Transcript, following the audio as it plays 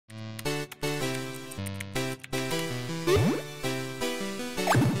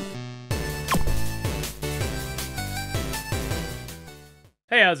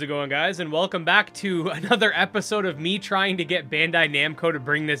Hey, how's it going, guys? And welcome back to another episode of me trying to get Bandai Namco to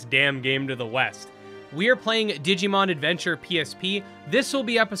bring this damn game to the West. We are playing Digimon Adventure PSP. This will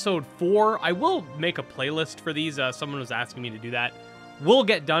be episode 4. I will make a playlist for these. Someone was asking me to do that. We'll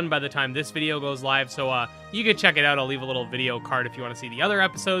get done by the time this video goes live, so you can check it out. I'll leave a little video card if you want to see the other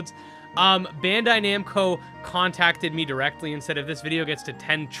episodes. Bandai Namco contacted me directly and said if this video gets to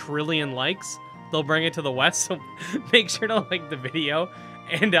 10 trillion likes, they'll bring it to the West, so make sure to like the video.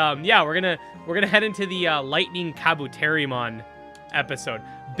 And yeah, we're gonna head into the Lightning Kabuterimon episode.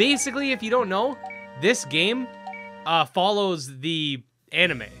 Basically, if you don't know, this game follows the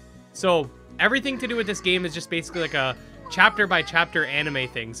anime. So everything to do with this game is just basically like a chapter by chapter anime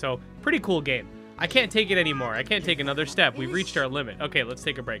thing. So pretty cool game. I can't take it anymore. I can't take another step. We've reached our limit. Okay, let's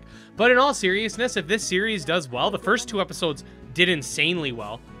take a break. But in all seriousness, if this series does well, the first 2 episodes did insanely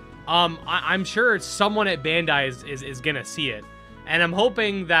well. I'm sure someone at Bandai is gonna see it. And I'm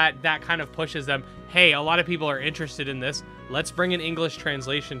hoping that that kind of pushes them. Hey, a lot of people are interested in this. Let's bring an English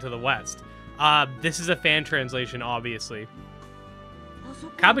translation to the West. This is a fan translation, obviously.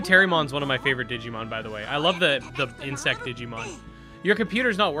 Kabuterimon's one of my favorite Digimon, by the way. I love the insect Digimon. Your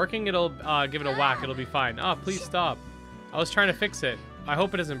computer's not working? It'll give it a whack. It'll be fine. Oh, please stop. I was trying to fix it. I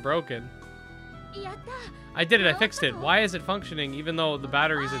hope it isn't broken. I did it. I fixed it. Why is it functioning even though the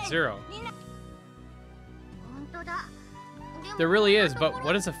battery's at 0? There really is, but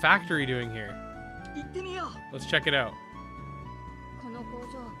what is a factory doing here? Let's check it out.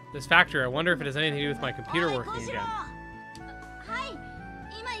 This factory, I wonder if it has anything to do with my computer working again.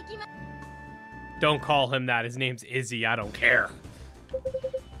 Don't call him that. His name's Izzy. I don't care.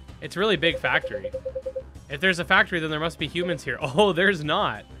 It's a really big factory. If there's a factory, then there must be humans here. Oh, there's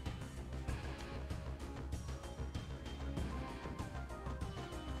not.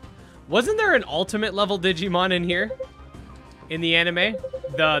 Wasn't there an ultimate level Digimon in here? In the anime?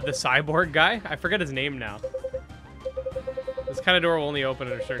 The cyborg guy? I forget his name now. This kind of door will only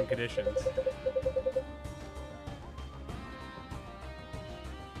open under certain conditions.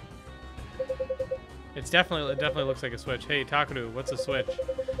 It definitely looks like a switch. Hey, Takuru, what's a switch?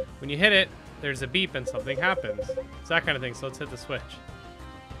 When you hit it, there's a beep and something happens. It's that kind of thing, so let's hit the switch.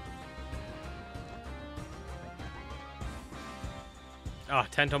 Oh,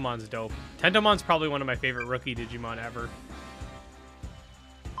 Tentomon's dope. Tentomon's probably one of my favorite rookie Digimon ever.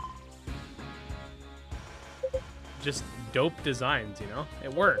 Just dope designs, you know?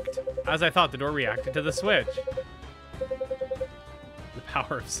 It worked. As I thought, the door reacted to the switch. The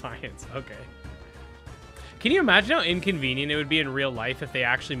power of science. Okay. Can you imagine how inconvenient it would be in real life if they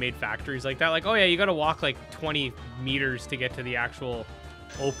actually made factories like that? Like, oh yeah, you gotta walk like 20 meters to get to the actual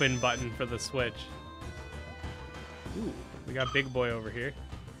open button for the switch. Ooh, we got Big Boy over here.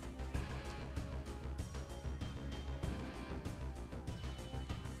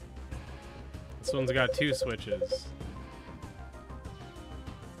 This one's got 2 switches.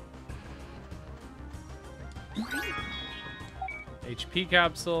 HP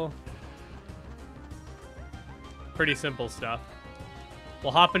capsule. Pretty simple stuff.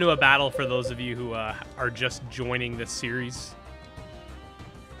 We'll hop into a battle for those of you who are just joining this series.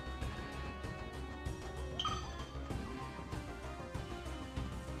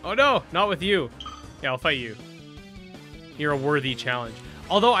 Oh no, not with you. Yeah, I'll fight you. You're a worthy challenge.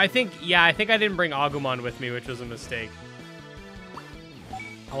 Although I think I didn't bring Agumon with me, which was a mistake.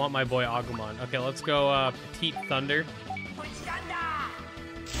 I want my boy Agumon. Okay, let's go Petite Thunder.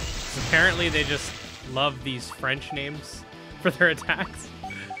 Apparently they just love these French names for their attacks.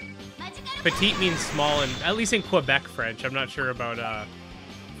 Petite means small, and at least in Quebec French. I'm not sure about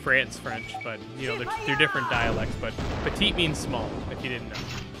France French, but you know they're different dialects. But Petite means small, if you didn't know.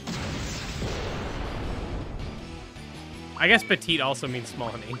 I guess petite also means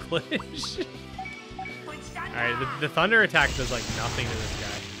small in English. Alright, the thunder attack does like nothing to this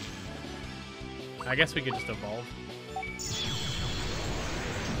guy. I guess we could just evolve.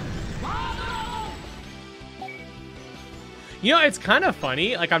 You know, it's kind of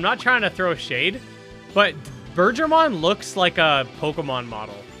funny. Like, I'm not trying to throw shade, but Bergermon looks like a Pokemon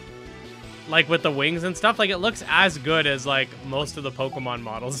model. Like, with the wings and stuff. Like, it looks as good as, like, most of the Pokemon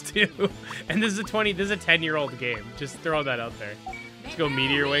models do. And this is a 10-year-old game. Just throw that out there. Let's go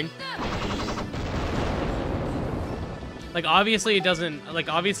Meteor Wing. Like, obviously it doesn't... Like,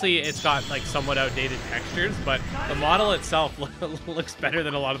 obviously it's got, like, somewhat outdated textures, but the model itself looks better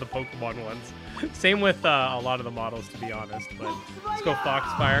than a lot of the Pokemon ones. Same with a lot of the models, to be honest. But let's go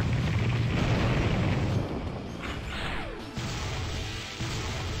Foxfire.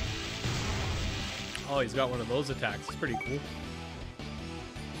 Oh, he's got one of those attacks. It's pretty cool.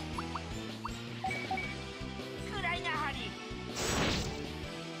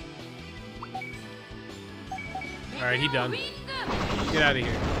 Alright, he done. Get out of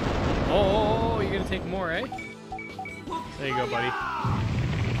here. Oh, you're gonna take more, eh? There you go, buddy.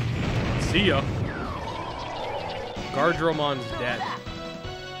 See ya. Gardromon's dead.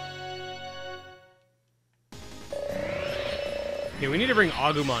 Okay, we need to bring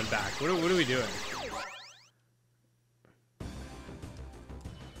Agumon back. What are we doing?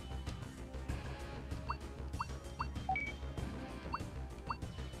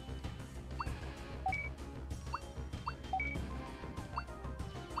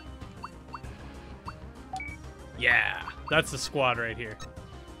 Yeah, that's the squad right here.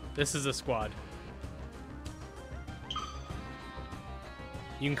 This is a squad.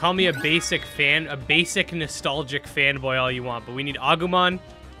 You can call me a basic nostalgic fanboy all you want, but we need Agumon,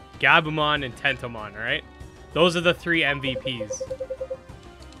 Gabumon, and Tentomon, alright? Those are the 3 MVPs.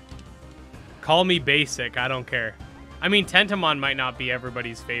 Call me basic, I don't care. I mean, Tentomon might not be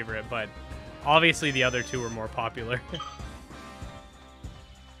everybody's favorite, but obviously the other 2 are more popular.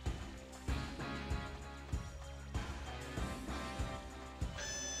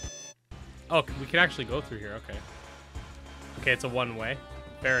 Oh, we can actually go through here, okay. Okay, it's a one-way.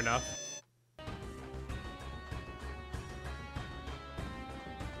 Fair enough.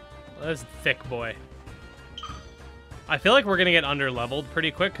 Well, that's a thick boy. I feel like we're gonna get under-leveled pretty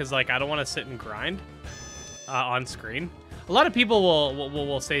quick, because, like, I don't want to sit and grind on screen. A lot of people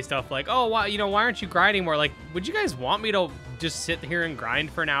will say stuff like, oh, why aren't you grinding more? Like, would you guys want me to just sit here and grind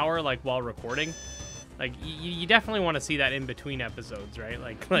for an hour, like, while recording? Like, you definitely want to see that in between episodes, right?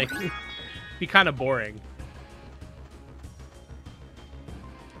 Like, be kind of boring.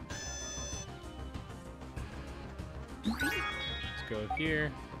 Let's go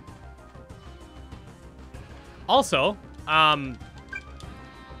here. Also,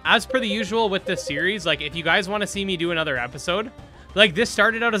 as per the usual with this series, like, if you guys want to see me do another episode, like, this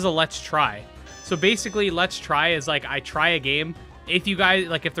started out as a let's try. So basically, let's try is like, I try a game. If you guys,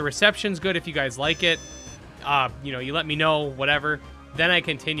 like, if the reception's good, if you guys like it, you know, you let me know, whatever, then I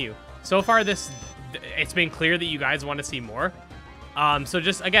continue. So far, it's been clear that you guys want to see more. So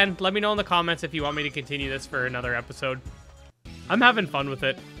just, again, let me know in the comments if you want me to continue this for another episode. I'm having fun with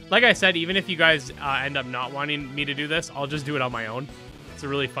it. Like I said, even if you guys end up not wanting me to do this, I'll just do it on my own. It's a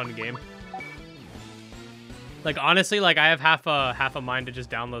really fun game. Like, honestly, like, I have half a mind to just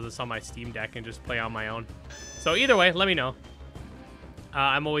download this on my Steam Deck and just play on my own. So either way, let me know.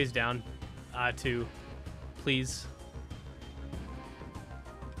 I'm always down to please.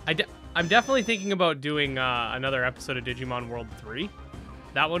 I'm definitely thinking about doing another episode of Digimon World 3.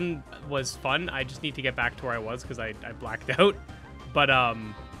 That one was fun. I just need to get back to where I was because I blacked out. But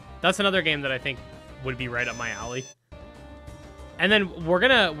that's another game that I think would be right up my alley. And then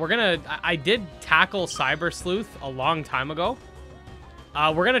I did tackle Cyber Sleuth a long time ago.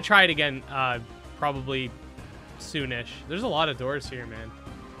 We're gonna try it again probably soonish. There's a lot of doors here, man.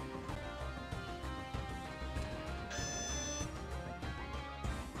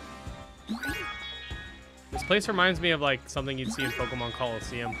 This place reminds me of, like, something you'd see in Pokemon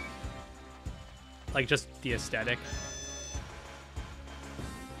Coliseum. Like, just the aesthetic.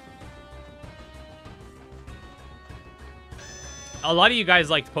 A lot of you guys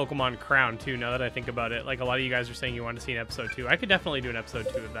liked Pokemon Crown, too, now that I think about it. Like, a lot of you guys are saying you want to see an episode 2. I could definitely do an episode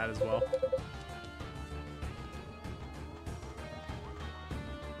 2 of that as well.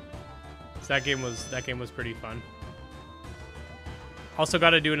 So that game was pretty fun. Also got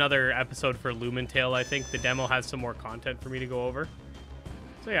to do another episode for Lumentale, I think. The demo has some more content for me to go over.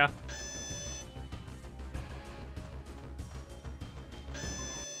 So, yeah.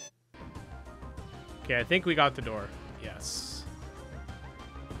 Okay, I think we got the door. Yes.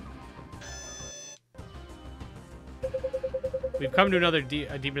 We've come to another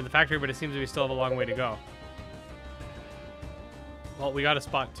deep into the factory, but it seems we still have a long way to go. Well, we got a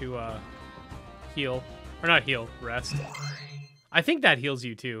spot to heal. Or not heal, rest. I think that heals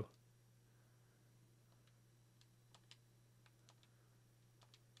you too.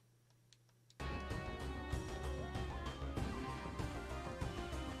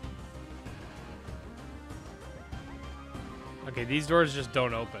 Okay, these doors just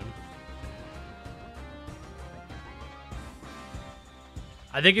don't open.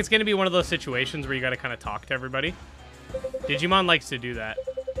 I think it's going to be one of those situations where you got to kind of talk to everybody. Digimon likes to do that.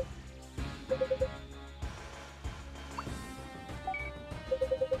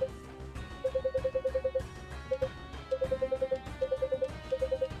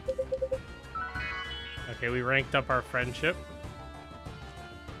 Okay, we ranked up our friendship.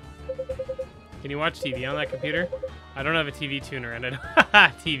 Can you watch TV on that computer? I don't have a TV tuner, and I don't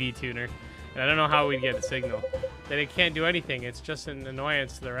TV tuner, and I don't know how we'd get a signal. Then it can't do anything. It's just an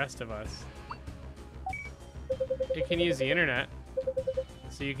annoyance to the rest of us. it can use the internet.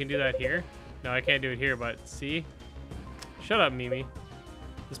 So you can do that here. No, I can't do it here, but see? Shut up, Mimi.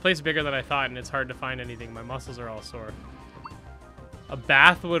 This place is bigger than I thought, and it's hard to find anything. My muscles are all sore. A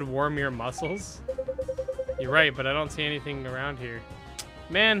bath would warm your muscles? You're right, but I don't see anything around here.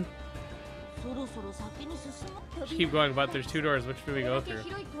 Man. Just keep going, but there's 2 doors. Which do we go through?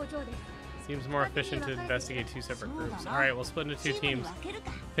 Seems more efficient to investigate 2 separate groups. Alright, we'll split into 2 teams.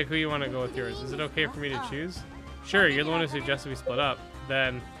 Pick who you want to go with yours. Is it okay for me to choose? Sure, you're the one who suggested we split up.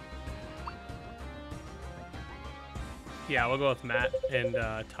 Then... yeah, we'll go with Matt and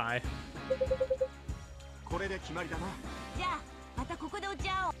Ty.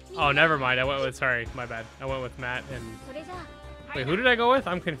 Oh, never mind. I went with... sorry, my bad. I went with Matt and... wait, who did I go with?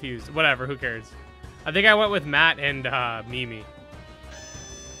 I'm confused. Whatever, who cares? I think I went with Matt and Mimi.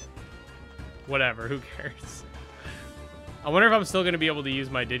 Whatever, who cares? I wonder if I'm still going to be able to use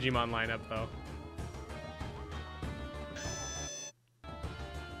my Digimon lineup, though.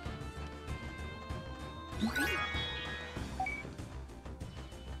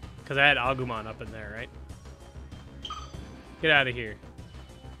 Because I had Agumon up in there, right? Get out of here.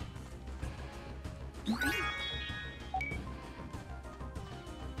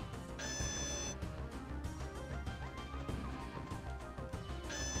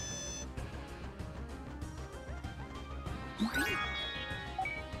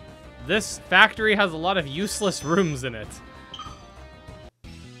 This factory has a lot of useless rooms in it.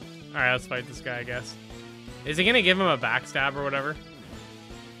 Alright, let's fight this guy, I guess. Is he gonna give him a backstab or whatever?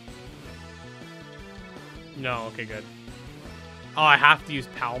 No, okay, good. Oh, I have to use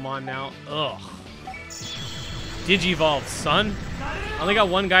Palmon now? Ugh. Digivolve, son. I only got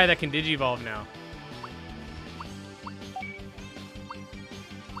 1 guy that can Digivolve now.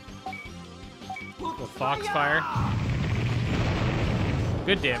 Little Foxfire.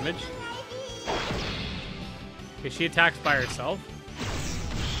 Good damage. Okay, she attacks by herself.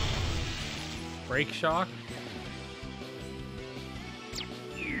 Break Shock.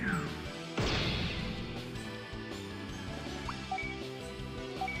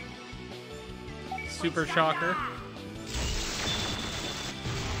 Super Shocker.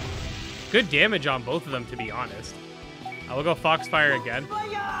 Good damage on both of them, to be honest. I will go Foxfire again.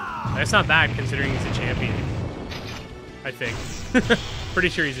 That's not bad considering he's a champion. I think. Pretty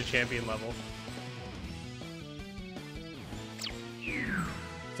sure he's a champion level.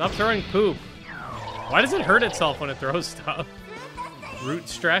 Stop throwing poop. Why does it hurt itself when it throws stuff? Root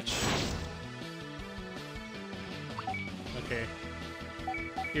Stretch. Okay.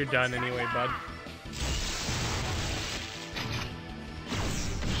 You're done anyway, bud.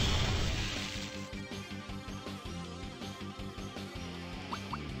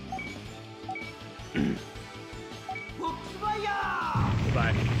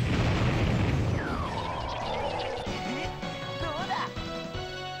 Goodbye.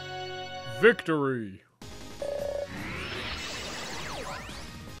 Victory!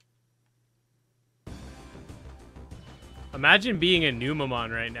 Imagine being a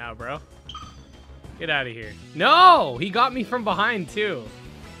Numamon right now, bro. Get out of here. No! He got me from behind, too.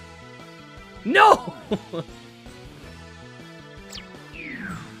 No!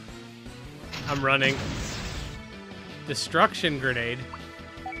 I'm running. Destruction Grenade.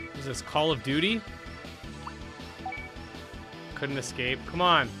 Is this Call of Duty? Couldn't escape. Come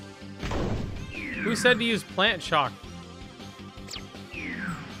on. Who said to use Plant Shock?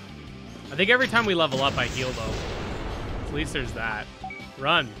 I think every time we level up, I heal, though. At least there's that.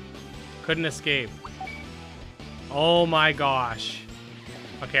 Run. Couldn't escape. Oh my gosh.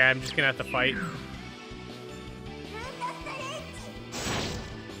 Okay, I'm just gonna have to fight.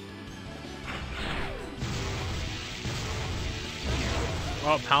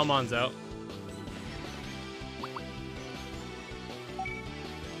 Oh, Palmon's out.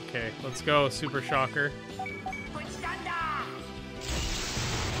 Okay, let's go, Super Shocker.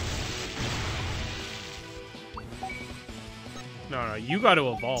 No, you got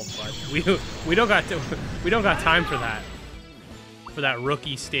to evolve, bud. We don't got time for that. For that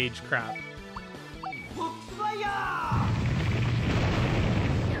rookie stage crap.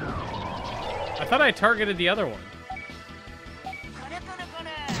 I thought I targeted the other one.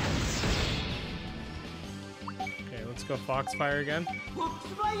 Okay, let's go Foxfire again.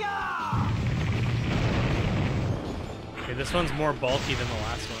 Okay, this one's more bulky than the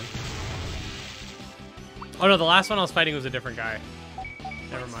last one. Oh no, the last one I was fighting was a different guy.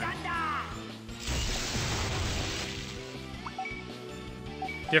 Never mind.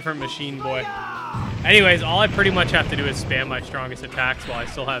 Different machine boy. Anyways, all I pretty much have to do is spam my strongest attacks while I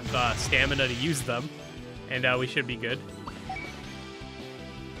still have stamina to use them. And we should be good.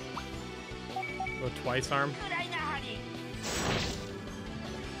 Go Twice Arm.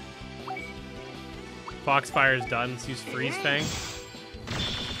 Foxfire's done. Let's use Freeze Fang.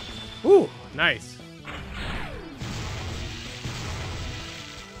 Ooh, nice.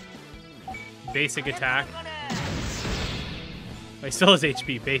 Basic attack. Oh, he still has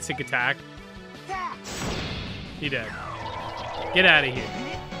HP. Basic attack. He dead. Get out of here.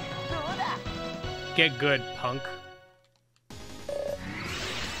 Get good, punk.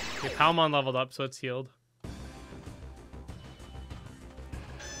 Okay, Palmon leveled up, so it's healed.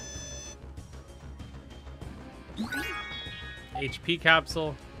 HP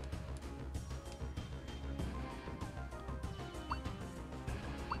capsule.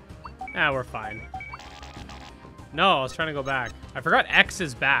 Ah, we're fine. No, I was trying to go back. I forgot X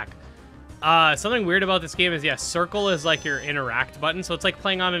is back. Something weird about this game is, yeah, circle is like your interact button, so it's like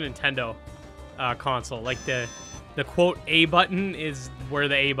playing on a Nintendo console. Like the quote A button is where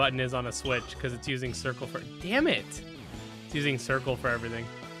the A button is on a Switch, because it's using circle for... Damn it! It's using circle for everything.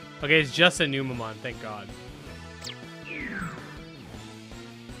 Okay, it's just a Numamon, thank God.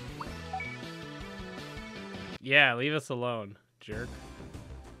 Yeah, leave us alone, jerk.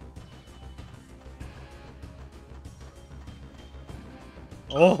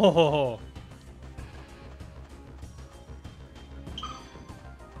 Oh!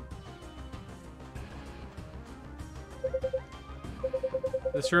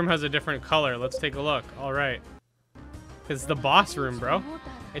 This room has a different color. Let's take a look. All right. It's the boss room, bro.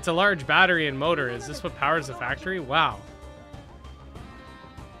 It's a large battery and motor. Is this what powers the factory? Wow.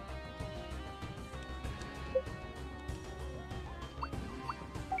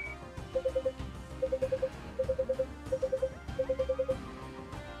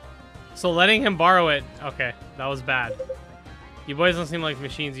 So letting him borrow it, okay, that was bad. You boys don't seem like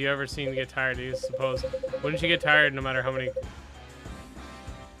machines you ever seem to get tired, do you suppose? Wouldn't you get tired no matter how many...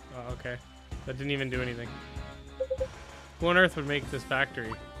 Oh, okay. That didn't even do anything. Who on Earth would make this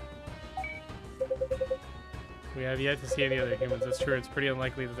factory? We have yet to see any other humans. That's true, it's pretty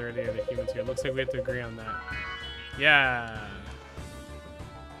unlikely that there are any other humans here. Looks like we have to agree on that. Yeah.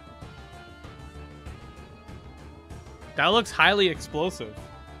 That looks highly explosive.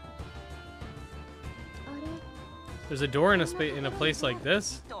 There's a door in a place like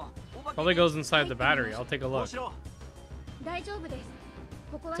this. Probably goes inside the battery. I'll take a look. It's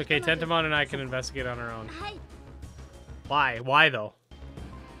okay. Tentamon and I can investigate on our own. Why? Why though?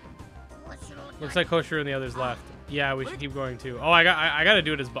 Looks like Koshiro and the others left. Yeah, we should keep going too. Oh, I gotta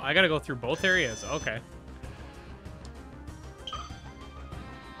do it as I gotta go through both areas. Okay.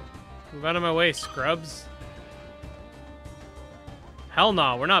 Move out of my way, scrubs. Hell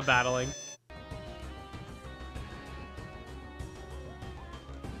no, we're not battling.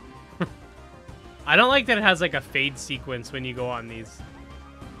 I don't like that it has like a fade sequence when you go on these.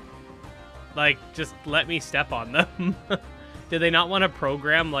 Like, just let me step on them. Did they not want to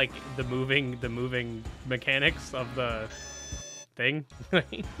program like the moving mechanics of the thing?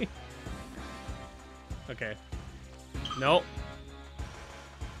 Okay. Nope.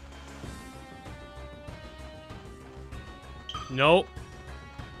 Nope.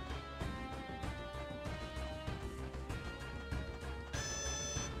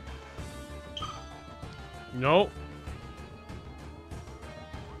 Nope.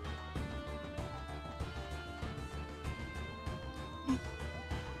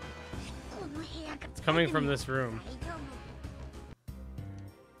 It's coming from this room.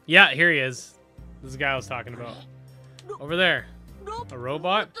 Yeah, here he is. This is the guy I was talking about. Over there. A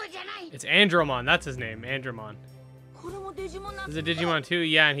robot? It's Andromon. That's his name. Andromon. Is a Digimon too?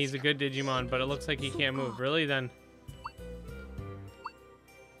 Yeah, and he's a good Digimon, but it looks like he can't move. Really? Then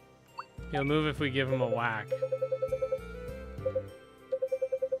he'll move if we give him a whack.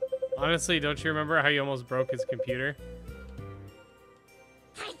 Honestly, don't you remember how you almost broke his computer?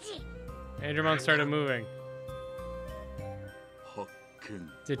 Andromon started moving.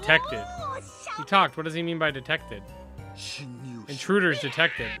 Detected. He talked. What does he mean by detected? Intruders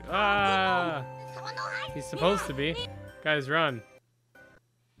detected. Ah! He's supposed to be. Guys, run.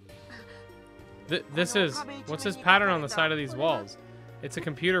 This is... What's this pattern on the side of these walls? It's a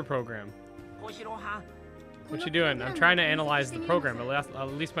computer program. What you doing? I'm trying to analyze the program.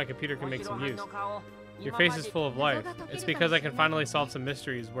 At least my computer can make some use. Your face is full of life. It's because I can finally solve some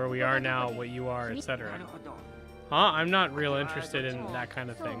mysteries, where we are now, what you are, etc. Huh? I'm not real interested in that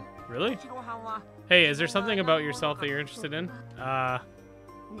kind of thing. Really? Hey, is there something about yourself that you're interested in?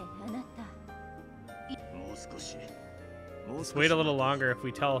 Let's wait a little longer. If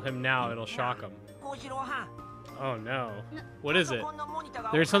we tell him now, it'll shock him. Oh no. What is it?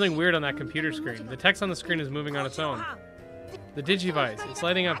 There's something weird on that computer screen. The text on the screen is moving on its own. The Digivice. It's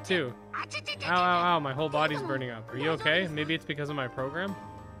lighting up too. Ow, ow, ow. My whole body's burning up. Are you okay? Maybe it's because of my program?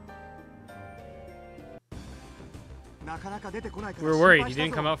 We were worried. He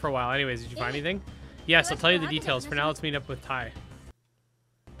didn't come out for a while. Anyways, did you find anything? Yes, I'll tell you the details. For now, let's meet up with Tai.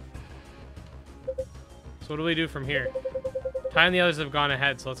 So what do we do from here? Tai and the others have gone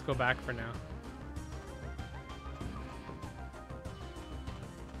ahead, so let's go back for now.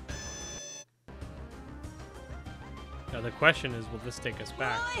 Now the question is, will this take us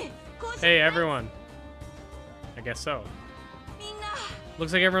back? Hey, everyone. I guess so.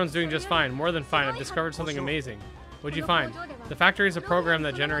 Looks like everyone's doing just fine. More than fine. I've discovered something amazing. What'd you find? The factory is a program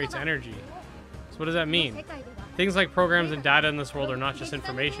that generates energy. So what does that mean? Things like programs and data in this world are not just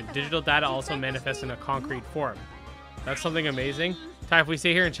information. Digital data also manifests in a concrete form. That's something amazing. Tai, if we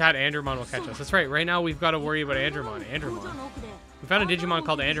stay here and chat, Andromon will catch us. That's right. Right now, we've got to worry about Andromon. Andromon. We found a Digimon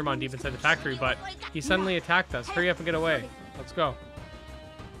called Andromon deep inside the factory, but he suddenly attacked us. Hurry up and get away. Let's go.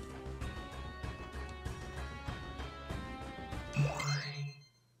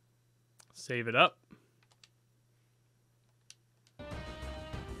 Save it up.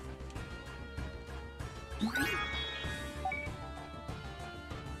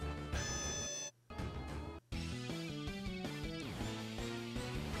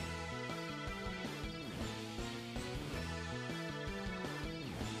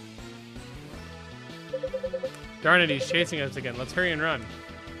 Darn it, he's chasing us again. Let's hurry and run.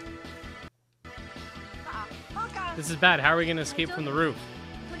 This is bad. How are we going to escape from the roof?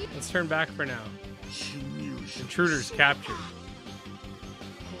 Let's turn back for now. Intruders captured.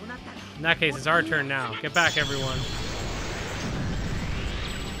 In that case, it's our turn now. Get back, everyone.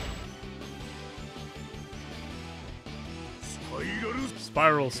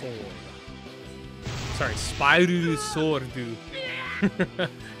 Spiral sword. Sorry, spiral sword, dude.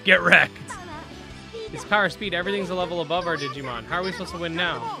 Get wrecked. It's power speed. Everything's a level above our Digimon. How are we supposed to win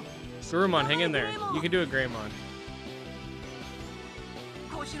now? Coromon, hang in there. You can do it, Greymon.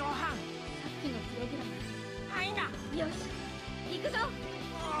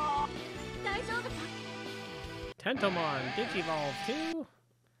 Tentomon, Digivolve too.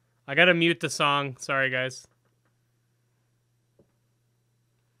 I gotta mute the song. Sorry, guys.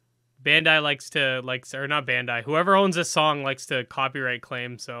 Bandai likes to, or not Bandai. Whoever owns this song likes to copyright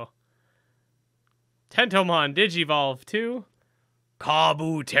claim, so. Tentomon, Digivolve too.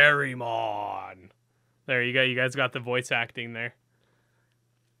 Kabuterimon. There you go. You guys got the voice acting there.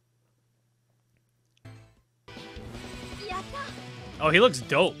 Oh, he looks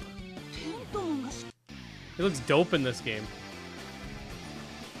dope. He looks dope in this game.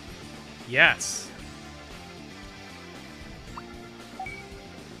 Yes.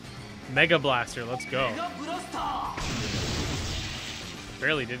 Mega Blaster, let's go.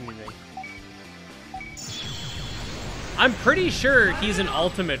 Barely did anything. I'm pretty sure he's an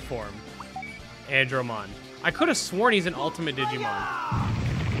ultimate form, Andromon. I could have sworn he's an ultimate Digimon.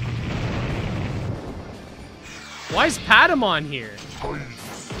 Why is Patamon here?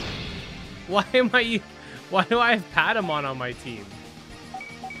 Why do I have Patamon on my team?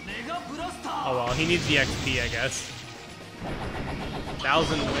 Oh well, he needs the XP, I guess.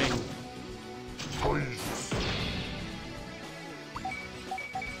 1,000 wing.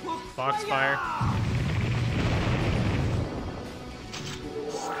 Foxfire.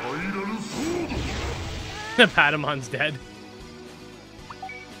 Patamon's dead.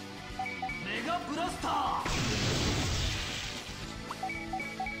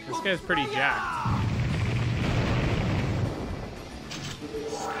 This guy's pretty jacked.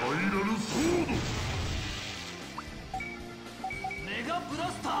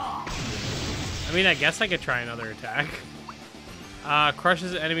 I mean, I guess I could try another attack.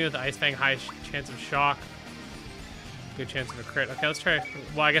 Crushes the enemy with Ice Fang, high chance of shock. Good chance of a crit. Okay, let's try.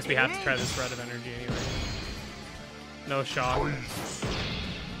 Well, I guess we have to try this Red of Energy anyway. No shock.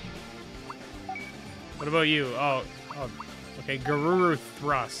 What about you? Oh, okay. Garuru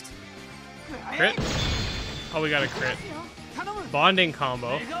Thrust. Crit? Oh, we got a crit. Bonding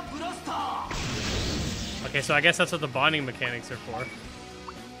combo. Okay, so I guess that's what the bonding mechanics are for.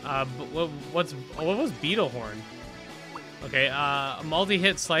 What was Beetle Horn? Okay,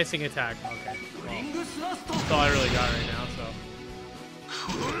 multi-hit slicing attack. Okay, well, that's all I really got right now, so.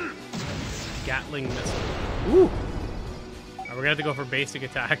 Gatling missile. Ooh! Alright, we're gonna have to go for basic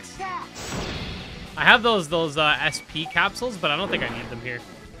attacks. I have those SP capsules, but I don't think I need them here.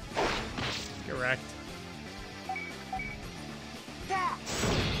 Get wrecked.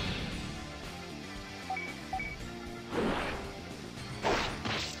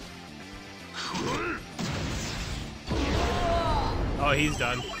 Oh, he's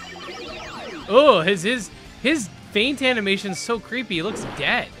done. Oh, his feint animation's so creepy. He looks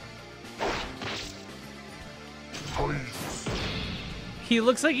dead. He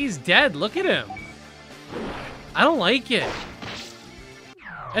looks like he's dead. Look at him. I don't like it.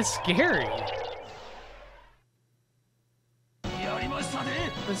 That's scary.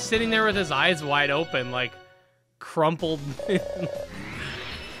 He's sitting there with his eyes wide open, like crumpled.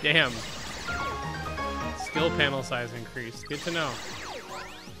 Damn. Skill panel size increased. Good to know.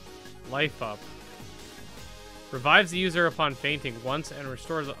 Life up. Revives the user upon fainting once and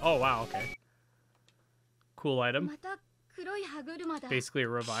restores... Oh, wow, okay. Cool item. Basically a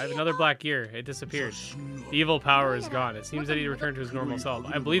revive. Another black gear. It disappeared. The evil power is gone. It seems that he returned to his normal self.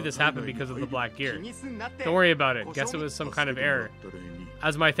 I believe this happened because of the black gear. Don't worry about it. Guess it was some kind of error.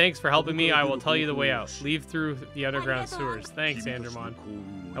 As my thanks for helping me, I will tell you the way out. Leave through the underground sewers. Thanks, Andromon.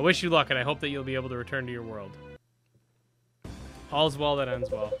 I wish you luck, and I hope that you'll be able to return to your world. All's well that ends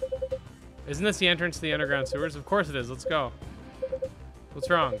well. Isn't this the entrance to the underground sewers? Of course it is. Let's go. What's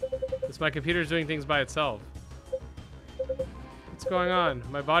wrong? It's my computer's doing things by itself. What's going on?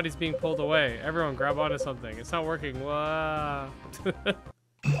 My body's being pulled away. Everyone grab onto something. It's not working. Whoa.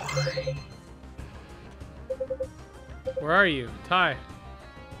 Where are you? Ty.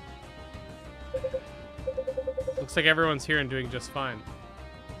 Looks like everyone's here and doing just fine.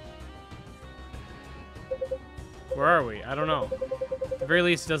 Where are we? I don't know. At the very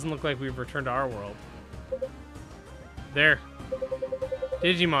least, it doesn't look like we've returned to our world. There.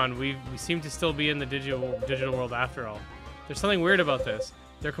 Digimon, we seem to still be in the digital world after all. There's something weird about this.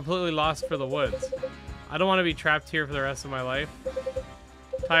 They're completely lost for the woods. I don't want to be trapped here for the rest of my life.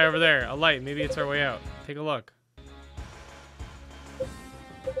 Ty, over there. A light. Maybe it's our way out. Take a look.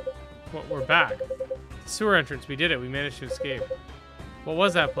 Well, we're back. Sewer entrance. We did it. We managed to escape. What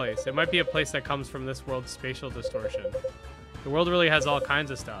was that place? It might be a place that comes from this world's spatial distortion. The world really has all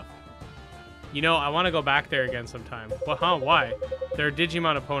kinds of stuff. You know, I want to go back there again sometime. Well, huh? Why? There are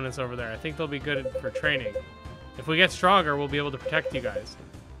Digimon opponents over there. I think they'll be good for training. If we get stronger, we'll be able to protect you guys.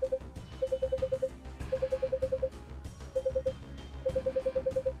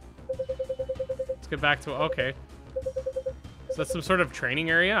 Let's get back to... Okay. So that's some sort of training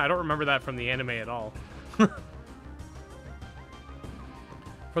area? I don't remember that from the anime at all.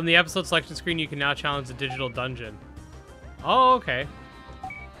 From the episode selection screen, you can now challenge the digital dungeon. Oh, okay.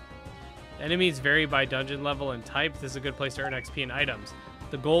 Enemies vary by dungeon level and type. This is a good place to earn XP and items.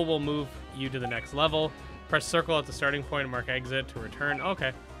 The goal will move you to the next level. Press circle at the starting point and mark exit to return.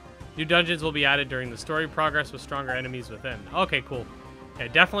 Okay. New dungeons will be added during the story progress with stronger enemies within. Okay, cool. Yeah,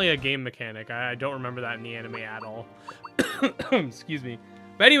 definitely a game mechanic. I don't remember that in the anime at all. Excuse me.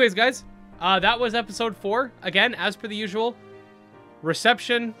 But anyways, guys, that was episode 4. Again, as per the usual,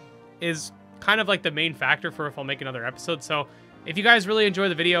 reception is kind of like the main factor for if I'll make another episode. So if you guys really enjoy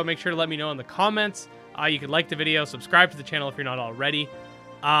the video, make sure to let me know in the comments. You can like the video, subscribe to the channel if you're not already.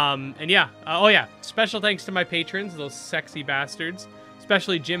 And yeah, oh yeah, special thanks to my patrons, those sexy bastards,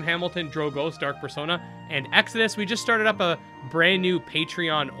 especially Jim Hamilton, Drogos, Dark Persona, and Exodus. We just started up a brand new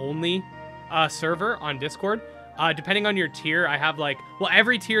Patreon-only server on Discord. Depending on your tier, I have like, well,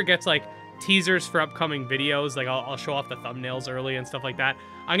 every tier gets like teasers for upcoming videos. Like I'll show off the thumbnails early and stuff like that.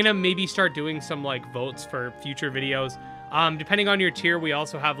 I'm gonna maybe start doing some like votes for future videos. Depending on your tier, we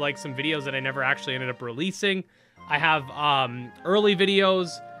also have like some videos that I never actually ended up releasing. I have early videos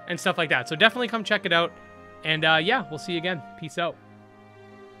and stuff like that. So definitely come check it out. And yeah, we'll see you again. Peace out.